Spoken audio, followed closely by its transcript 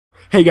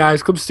Hey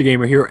guys, Eclipse the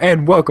Gamer here,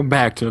 and welcome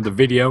back to another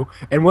video.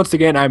 And once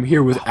again, I'm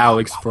here with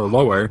Alex for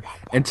Lower,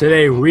 and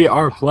today we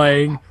are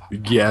playing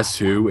Guess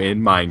Who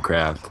in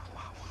Minecraft.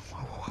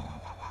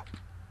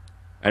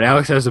 And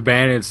Alex has a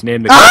band, and it's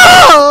named the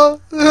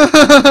Oh!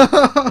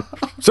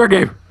 Start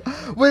game.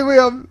 Wait,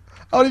 I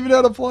don't even know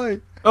how to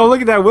play. Oh, look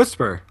at that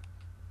whisper.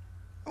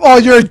 Oh,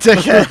 you're a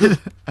dickhead.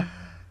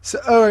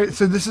 Alright,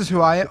 so this is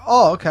who I am.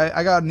 Oh, okay,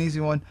 I got an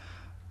easy one.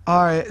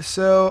 Alright,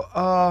 so,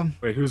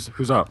 Wait, who's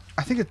up?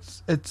 I think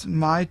it's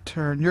my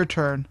turn. Your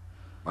turn.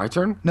 My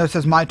turn? No, it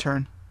says my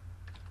turn.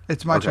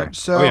 It's my Okay. turn.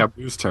 So, Oh yeah,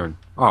 Blue's turn.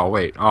 Oh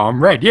wait, oh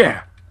I'm red.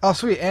 Yeah. oh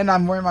sweet, and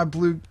I'm wearing my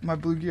blue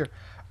gear.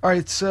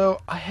 Alright, so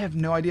I have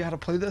no idea how to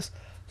play this.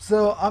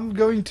 So I'm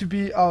going to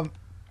be, Do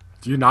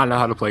you not know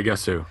how to play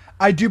Guess Who?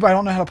 I do, but I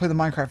don't know how to play the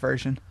Minecraft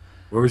version.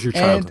 Where was your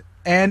child?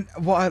 And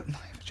well, I have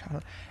a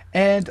child.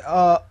 And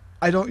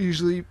I don't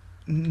usually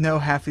know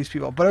half these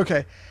people, but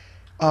okay.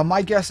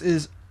 My guess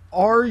is,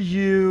 are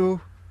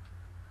you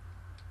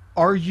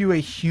a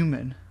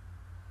human?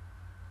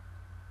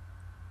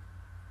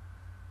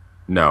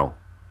 No.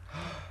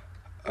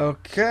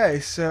 Okay,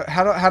 so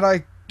how do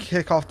I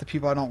kick off the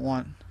people I don't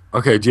want?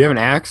 Okay, do you have an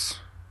axe?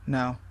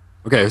 No.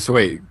 Okay, so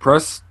wait,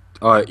 press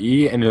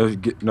E and it'll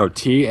get, no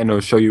T and it'll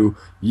show you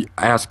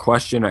ask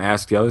question or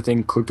ask the other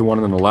thing. Click the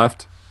one on the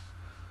left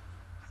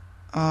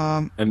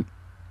Um, and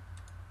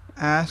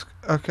ask.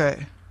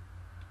 Okay.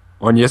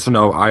 on yes or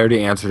no. I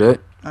already answered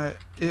it.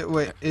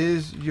 Wait,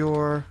 is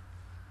your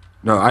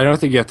No, I don't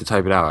think you have to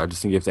type it out. I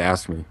just think you have to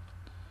ask me.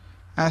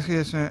 ask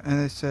this, and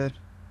they said.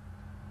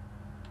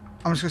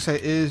 I'm just gonna say,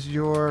 is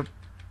your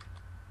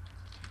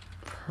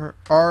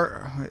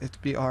it's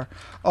BR.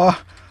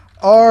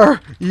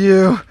 Are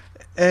you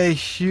a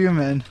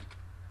human?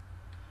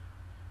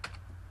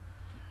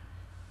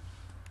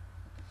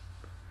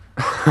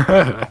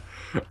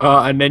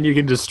 And then you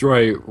can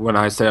destroy when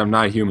I say I'm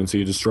not human, so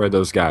you destroy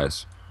those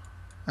guys.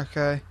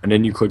 Okay. And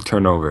then you click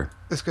turn over.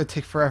 This is gonna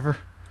take forever.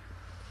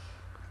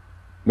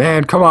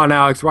 Man, come on,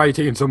 Alex. Why are you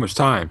taking so much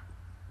time?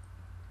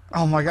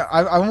 Oh my god,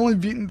 I've only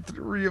beaten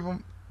 3 of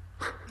them.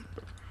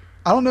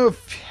 I don't know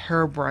if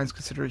Herobrine's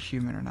considered a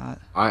human or not.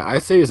 I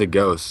say he's a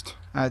ghost.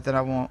 Alright, then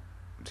I won't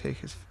take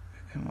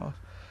him off.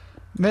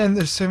 Man,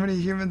 there's so many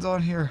humans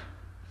on here.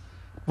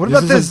 What This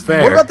about this? isn't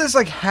fair. What about this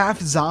like half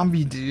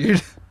zombie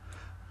dude?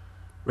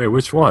 Wait,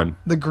 which one?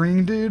 The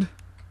green dude?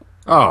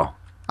 Oh,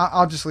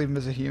 I'll just leave him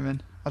as a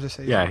human. I'll just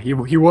say yeah, he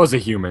was a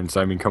human,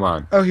 so I mean, come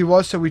on. Oh, he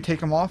was, so we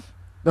take him off?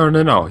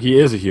 No, he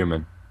is a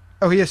human.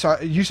 Oh, he is.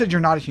 Sorry, you said you're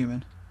not a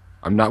human.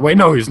 I'm not. Wait,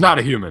 no, he's not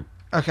a human.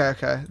 Okay,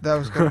 that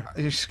was good.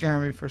 You're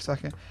scaring me for a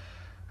second.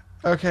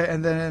 Okay,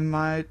 and then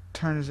my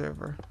turn is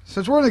over.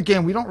 Since we're in the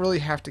game, we don't really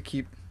have to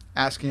keep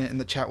asking it in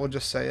the chat. We'll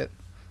just say it.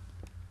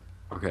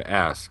 Okay,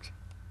 ask.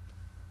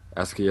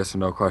 Ask a yes or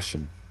no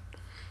question.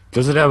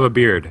 Does it have a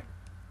beard?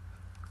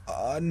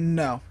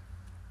 No.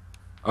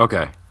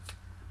 Okay.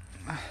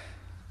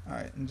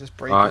 Alright, and just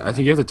break it. I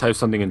think you have to type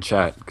something in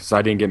chat because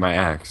I didn't get my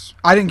axe.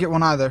 I didn't get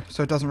one either,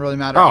 so it doesn't really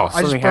matter. Oh,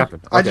 something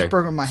happened. I Okay. just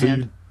broke it with my So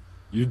hand.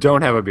 You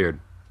don't have a beard.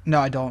 No,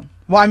 I don't.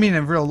 Well, I mean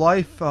in real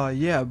life,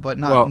 yeah, but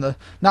not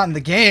in the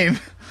game.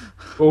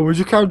 Well, would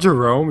you count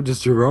Jerome?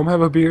 Does Jerome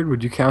have a beard?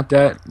 Would you count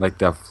that? Like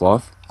that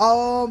fluff?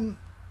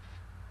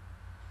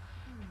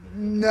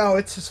 No,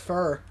 it's his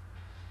fur,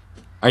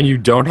 And you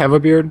don't have a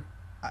beard?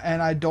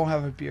 and I don't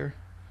have a beard.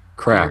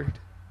 Crap. Beard.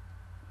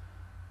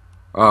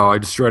 Oh, I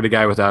destroyed a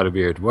guy without a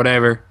beard.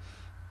 Whatever.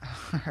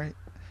 All right.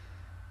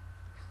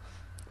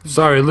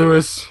 Sorry,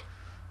 Lewis.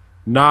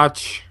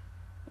 Notch.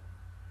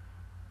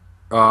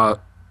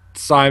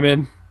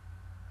 Simon.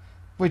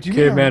 Wait, do you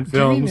Caveman do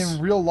you mean Films.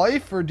 in real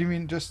life, or do you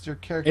mean just your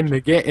character? In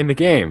the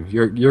game,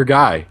 your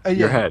guy, Yeah.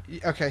 your head.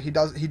 Okay, he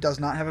does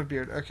not have a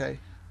beard. Okay.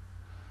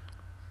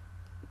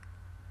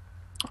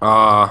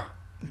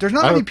 There's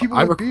not I have many a- people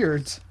I have with a-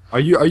 beards. Are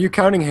you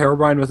counting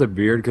Herobrine with a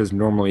beard? Because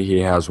normally he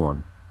has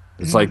one.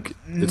 It's like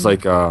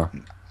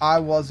I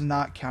was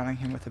not counting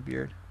him with a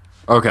beard.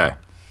 Okay,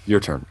 your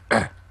turn.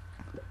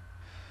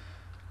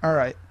 All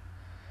right.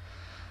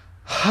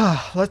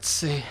 Let's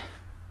see.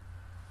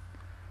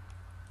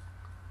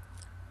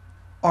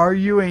 Are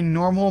you a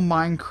normal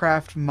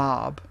Minecraft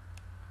mob?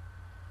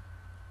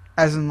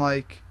 As in,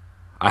 like,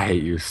 I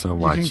hate you so you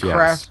much. can Yes,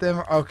 craft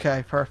them?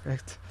 Okay,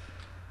 perfect.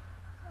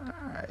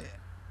 Alright.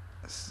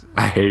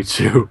 I hate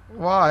you.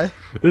 Why?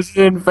 This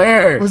isn't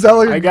fair. Was that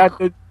like I got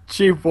the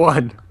cheap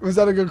one. Was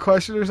that a good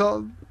question or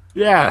something?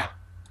 Yeah.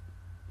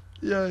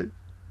 Yeah.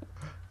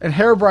 And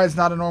Herobrine's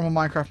not a normal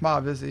Minecraft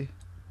mob, is he?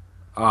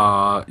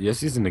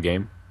 Yes, he's in the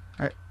game.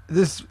 Alright.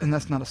 And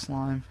that's not a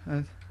slime.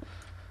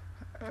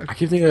 I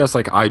keep thinking that's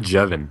like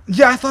Jevin.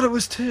 Yeah, I thought it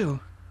was too.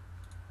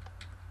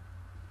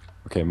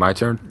 Okay, my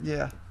turn.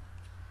 Yeah.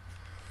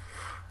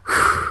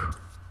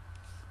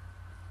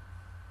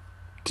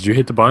 Did you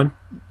hit the button?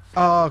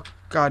 Oh,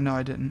 God, no,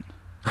 I didn't.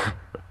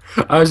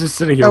 I was just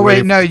sitting here. Oh, wait,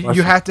 waiting no, for the you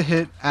question. have to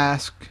hit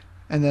ask,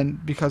 and then,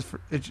 because for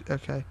it,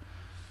 okay.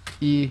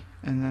 E,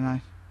 and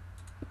then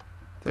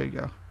there you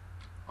go.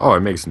 Oh, it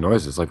makes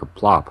noises like a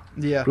plop.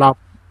 Yeah. Plop.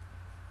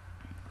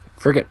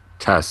 Frick it.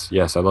 Tests.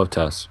 Yes, I love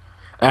tests.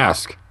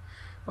 Ask.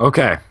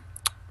 Okay.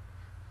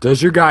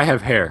 Does your guy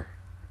have hair?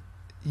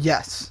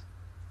 Yes.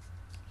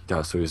 He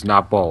does, so he's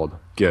not bald.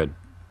 Good.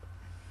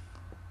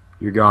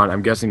 You're gone.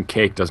 I'm guessing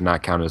cake does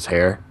not count as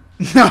hair.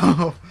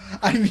 No.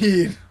 I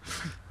mean,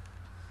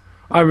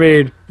 I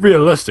mean,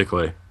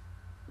 realistically.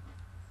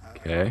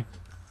 Okay.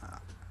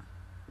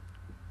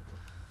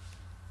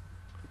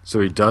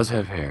 So he does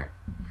have hair.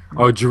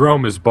 Oh,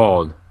 Jerome is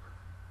bald.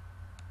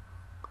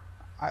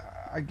 I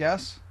I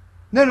guess.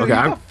 No, no, Okay,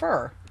 you got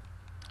fur.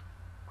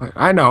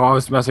 I know, I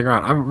was messing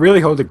around. I'm really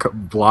hoping the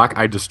block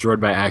I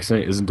destroyed by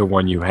accident isn't the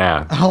one you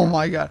have. Oh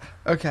my god.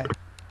 Okay.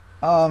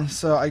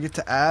 So I get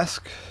to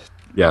ask.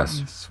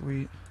 Yes.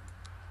 Sweet.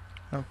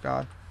 Oh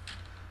god.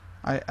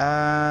 I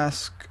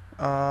ask.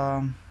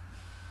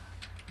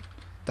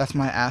 That's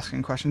my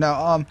asking question.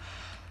 Now,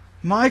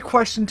 my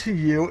question to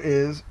you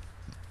is,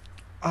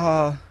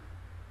 oh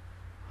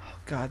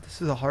god,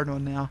 this is a hard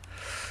one now.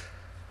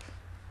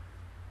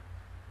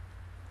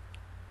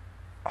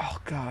 Oh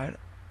god.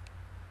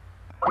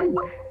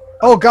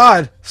 Oh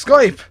god,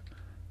 Skype.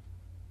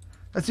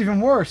 That's even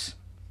worse.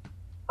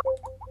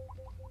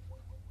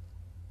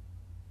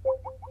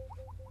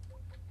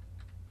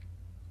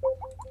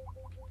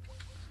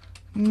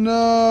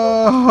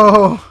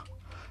 No.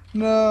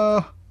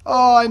 No.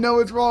 Oh, I know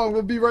it's wrong.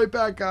 We'll be right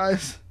back,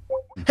 guys.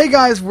 Hey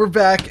guys, we're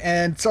back,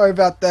 and sorry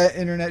about that.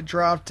 Internet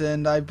dropped,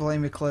 and I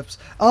blame Eclipse.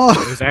 Oh,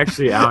 It was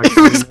actually Alex's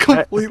it was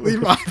internet. completely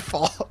my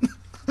fault.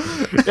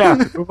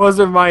 Yeah, it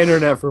wasn't my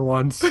internet for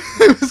once.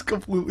 It was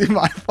completely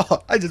my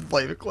fault. I just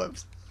blame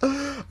Eclipse.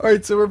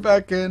 Alright, so we're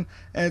back in,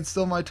 and it's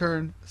still my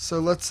turn. So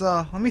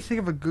let me think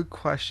of a good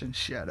question.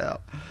 Shout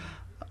out.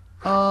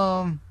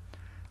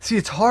 See,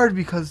 it's hard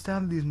because it's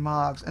down to these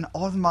mobs, and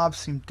all the mobs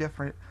seem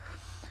different.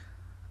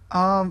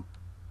 Let's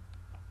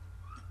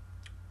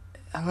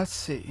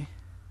see.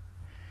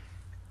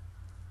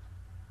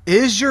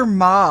 Is your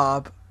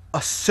mob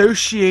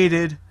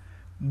associated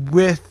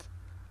with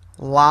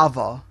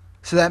lava?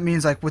 So that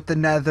means like with the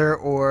Nether,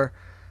 or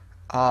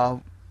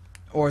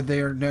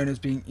they are known as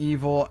being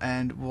evil,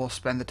 and will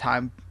spend the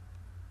time,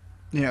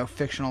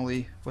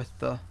 fictionally with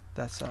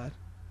that side.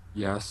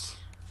 Yes.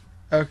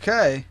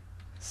 Okay,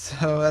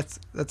 so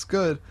that's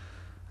good.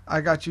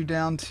 I got you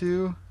down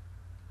to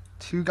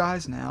 2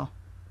 guys now.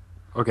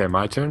 Okay,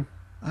 my turn.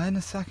 In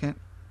a second.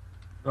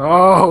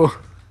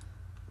 Oh!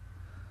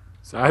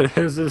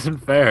 This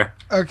isn't fair.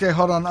 Okay,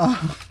 hold on.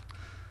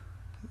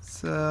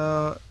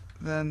 So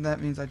then that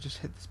means I just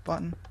hit this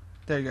button.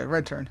 There you go.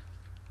 Red turn.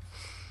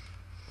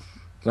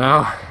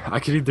 Now, I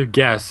could either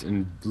guess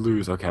and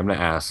lose. Okay, I'm gonna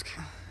ask.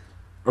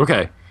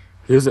 Okay,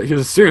 here's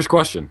a serious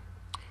question.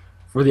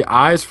 For the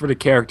eyes for the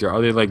character,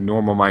 are they like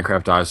normal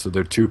Minecraft eyes, so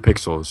they're 2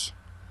 pixels?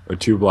 Or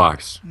 2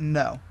 blocks?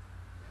 No.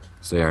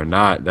 So they are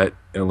not. That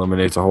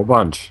eliminates a whole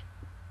bunch.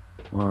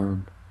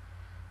 1,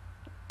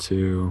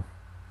 2,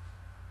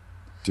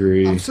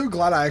 3. I'm so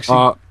glad I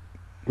actually.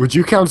 Would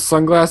you count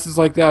sunglasses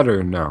like that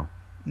or no?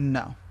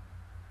 No.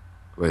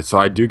 Wait, so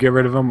I do get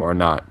rid of them or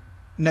not?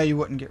 No, you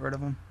wouldn't get rid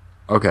of them.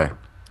 Okay.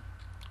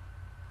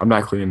 I'm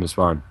not cleaning the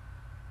spawn.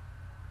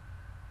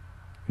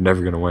 You're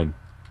never gonna win.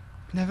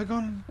 Never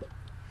gonna.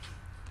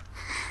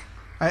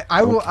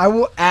 I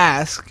will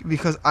ask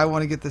because I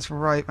want to get this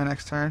right my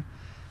next turn,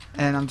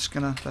 and I'm just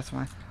gonna. That's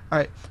fine. All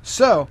right.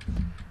 So,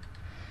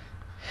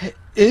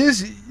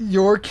 is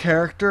your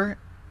character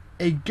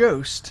a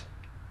ghost?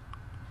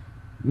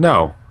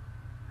 No.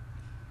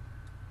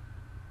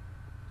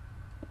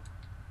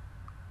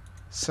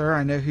 Sir,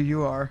 I know who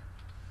you are.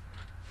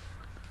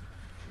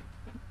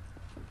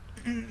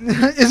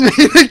 Is me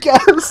the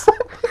ghost?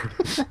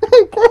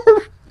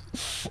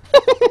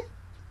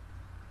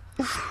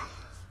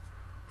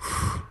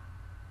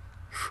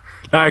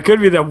 Now, it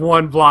could be that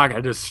one block I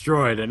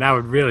destroyed, and that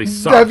would really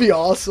suck. That'd be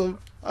awesome.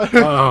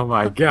 Oh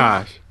my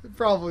gosh. It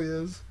probably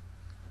is.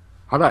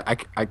 How do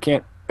I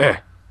can't.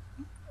 Did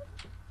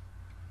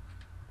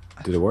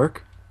it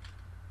work?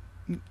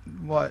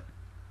 What?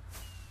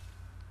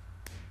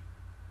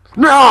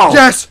 No!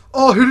 Yes!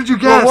 Oh, who did you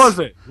guess? What was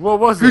it? What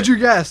was Who'd it? you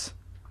guess?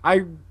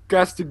 I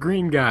guessed the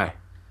green guy.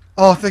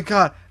 Oh, thank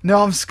God.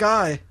 No, I'm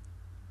Sky.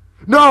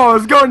 No, I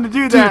was going to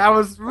do that. I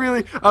was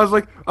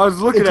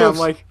looking at him Eclipse.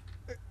 like,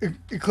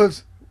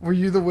 Eclipse, were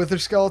you the Wither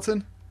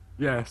skeleton?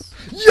 yes.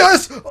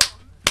 Yes!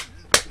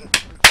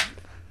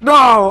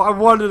 No, I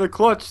wanted to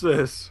clutch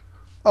this.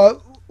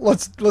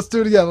 Let's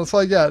do it again. Let's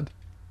try again.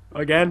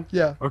 Again?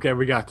 Yeah. Okay,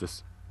 we got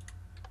this.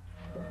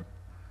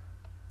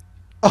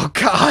 Oh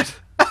God.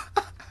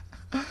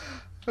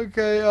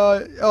 Okay.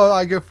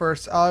 I go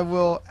first. I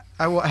will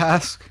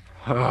ask.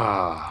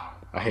 I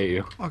hate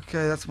you.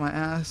 Okay, that's my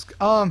ask.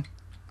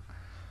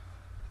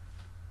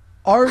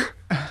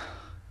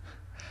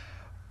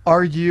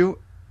 Are you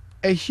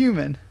a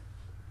human?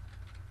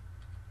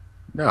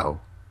 No.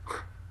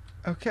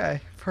 Okay,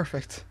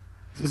 perfect.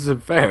 This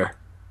isn't fair.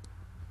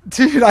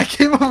 Dude, I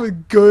came up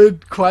with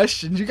good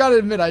questions. You gotta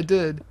admit I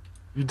did.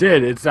 You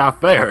did. It's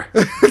not fair.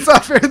 It's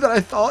not fair that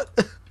I thought.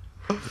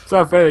 It's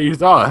not fair that you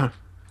thought.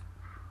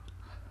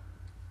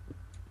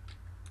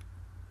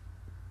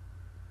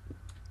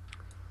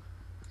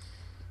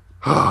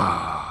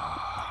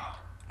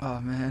 Oh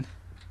man.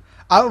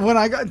 When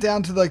I got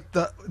down to like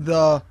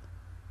the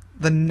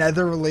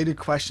nether related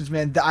questions,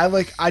 man,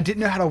 I didn't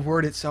know how to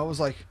word it, so I was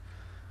like,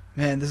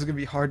 man, this is gonna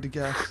be hard to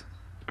guess.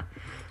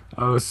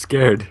 I was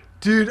scared.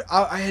 Dude,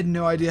 I had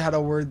no idea how to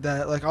word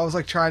that. Like I was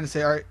like trying to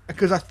say, all right,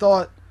 because I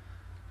thought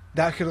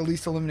that could at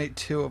least eliminate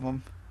two of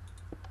them.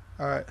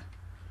 All right.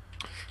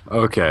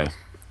 Okay.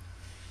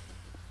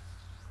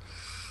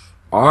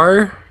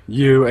 Are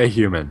you a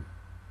human?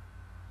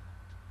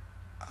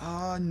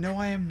 No,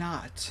 I am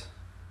not.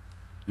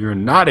 You're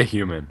not a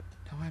human.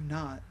 No, I'm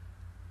not.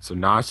 So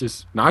not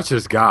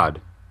just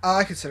God.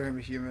 I consider him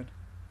a human.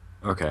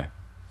 Okay.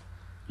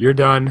 You're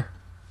done.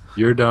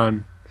 You're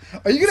done.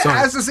 Are you gonna So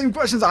ask the same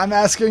questions I'm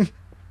asking?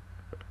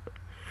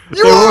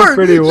 You it went are.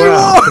 pretty You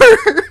well. are.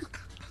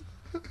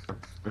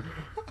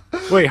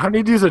 Wait,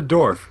 Honeydew's a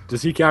dwarf.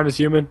 Does he count as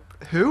human?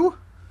 Who?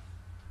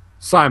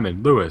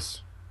 Simon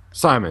Lewis.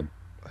 Simon.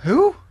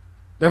 Who?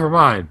 Never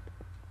mind.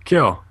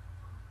 Kill.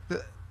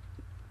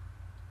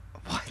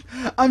 What?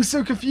 I'm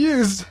so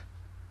confused.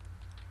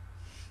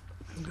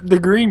 The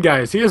green guy.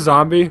 Is he a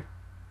zombie?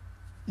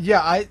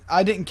 Yeah,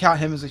 I didn't count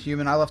him as a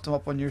human. I left him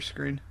up on your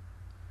screen.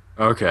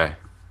 Okay.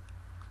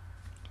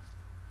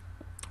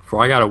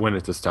 Well, I gotta win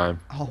it this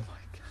time. Oh my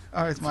god.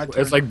 All right, it's my turn.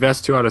 It's like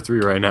best 2 out of 3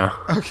 right now.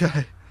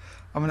 Okay.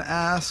 I'm going to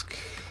ask,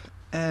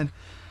 and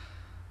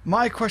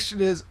my question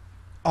is,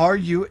 are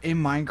you a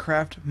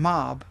Minecraft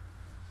mob?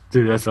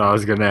 Dude, that's what I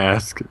was gonna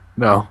ask.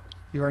 No.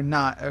 You are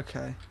not.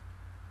 Okay.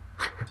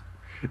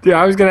 Dude,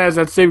 I was gonna ask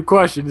that same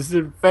question. This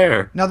isn't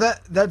fair. Now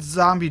that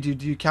zombie dude,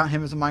 do you count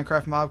him as a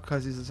Minecraft mob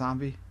because he's a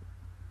zombie?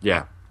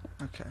 Yeah.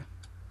 Okay.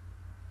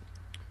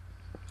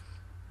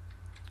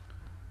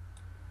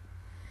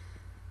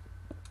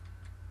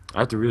 I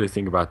have to really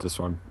think about this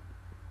one.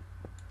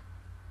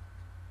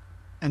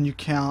 And you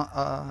count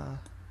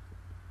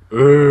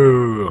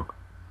Ooh.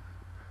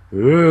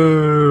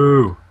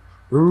 Ooh.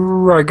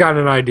 Ooh, I got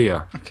an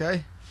idea.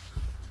 okay.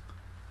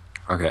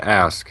 Okay,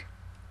 ask.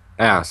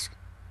 Ask.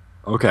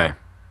 Okay.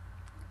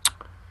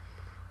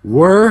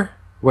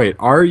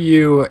 Are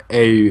you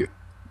a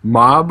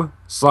mob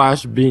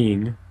slash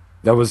being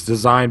that was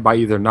designed by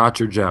either Notch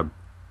or Jeb?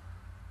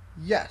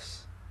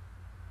 Yes.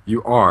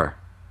 You are.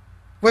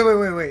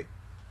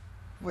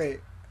 Wait.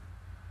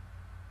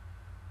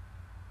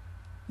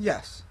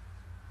 Yes.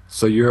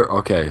 So you're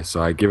okay.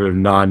 So I give it a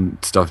non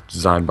stuff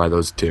designed by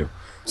those two.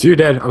 So you're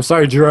dead. I'm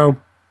sorry,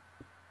 Jerome.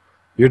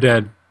 You're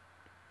dead.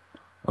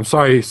 I'm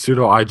sorry,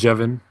 pseudo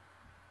Jevin.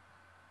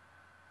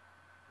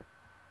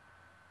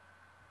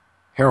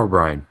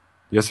 Herobrine.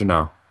 Yes or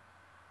no?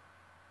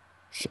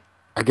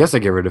 I guess I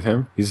get rid of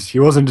him. He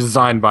wasn't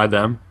designed by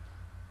them.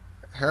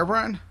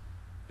 Herobrine?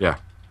 Yeah.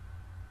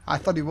 I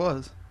thought he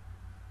was.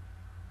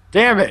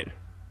 Damn it!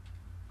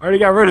 I already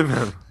got rid of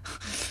him.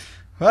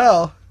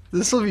 Well,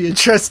 this will be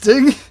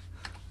interesting.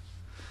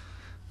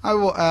 I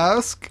will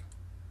ask,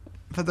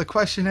 but the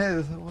question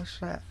is, what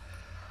should I?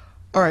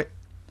 All right.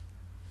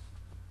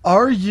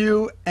 Are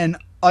you an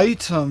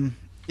item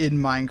in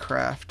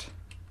Minecraft?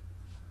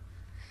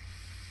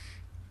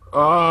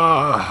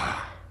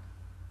 Well,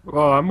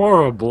 I'm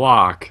more of a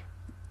block.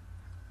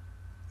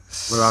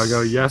 But I'll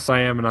go, yes,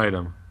 I am an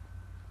item.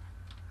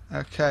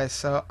 Okay,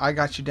 so I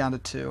got you down to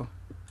 2.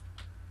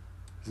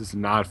 This is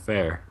not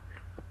fair.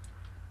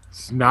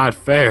 It's not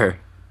fair.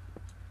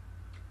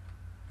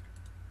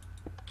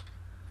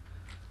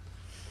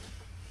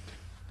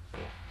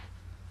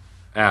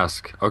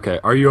 Ask. Okay,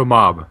 are you a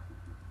mob?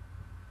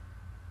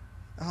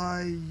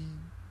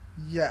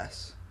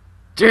 Yes.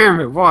 Damn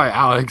it, why,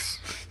 Alex?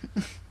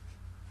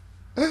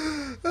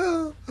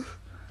 Did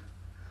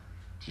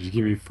you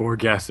give me 4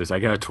 guesses? I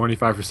got a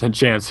 25%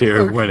 chance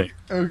here of winning.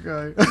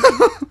 Okay.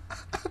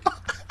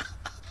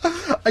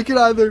 I can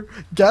either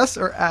guess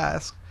or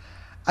ask.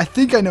 I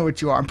think I know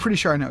what you are. I'm pretty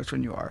sure I know which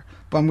one you are.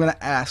 But I'm going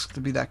to ask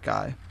to be that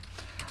guy.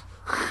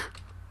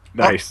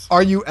 Nice.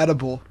 Are you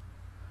edible?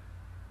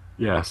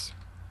 Yes.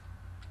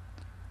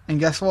 And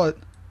guess what?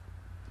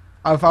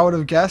 If I would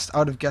have guessed, I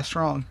would have guessed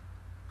wrong.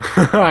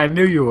 I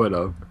knew you would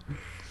have.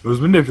 It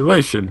was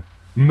manipulation.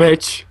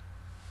 Mitch.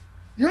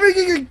 You're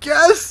making a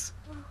guess?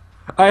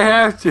 I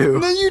have to.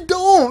 No, you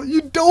don't.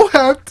 You don't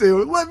have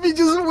to. Let me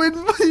just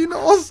win being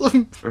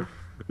awesome.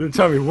 Then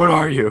tell me, what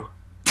are you?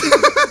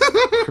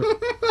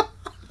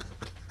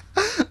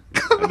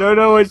 I don't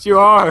know what you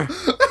are.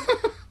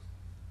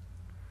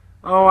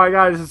 Oh my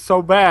god, this is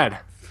so bad.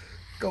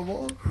 Come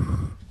on.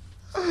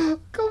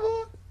 Come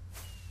on.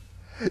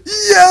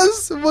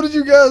 Yes! What did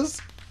you guess?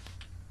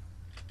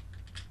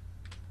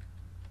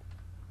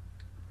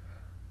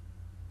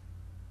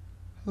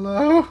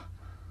 Hello?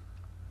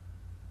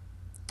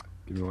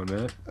 Give me 1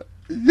 minute.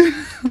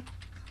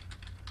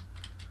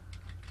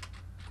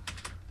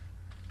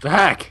 The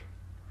heck?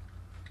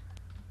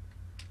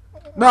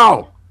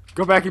 No!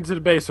 Go back into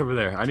the base over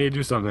there. I need to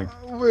do something.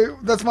 Wait,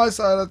 that's my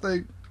side, I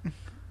think.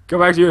 Go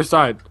back to your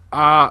side.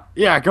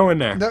 Yeah, go in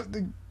there. No,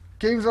 the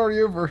game's already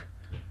over.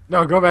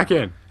 No, go back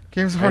in.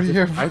 Game's I have already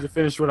to, over. I have to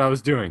finish what I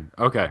was doing.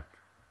 Okay.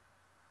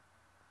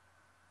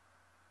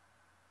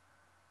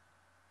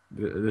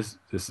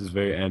 This is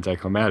very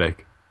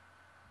anticlimactic.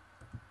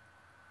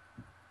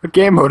 What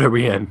game mode are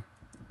we in?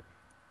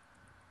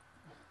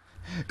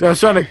 Dude, I was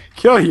trying to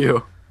kill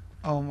you.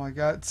 Oh my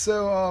god.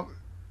 So,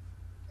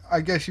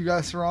 I guess you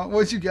guessed wrong.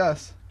 What'd you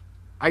guess?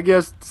 I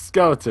guess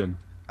skeleton.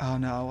 Oh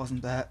no, it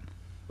wasn't that.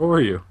 What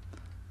were you?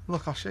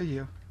 Look, I'll show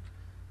you.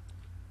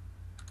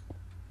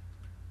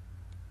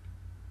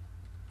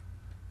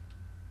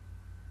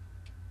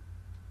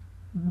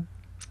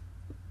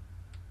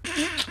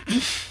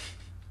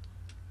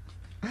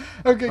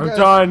 Okay, I'm guys.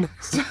 done.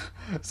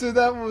 So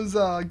that was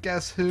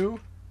Guess Who,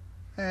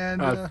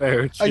 and Not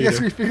fair, I guess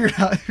cheater. we figured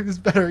out who's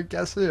better at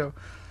Guess Who.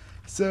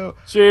 So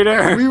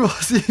Cheater. we will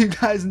see you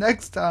guys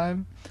next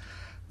time.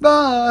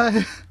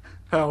 Bye.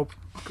 Help.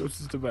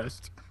 Ghost is the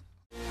best.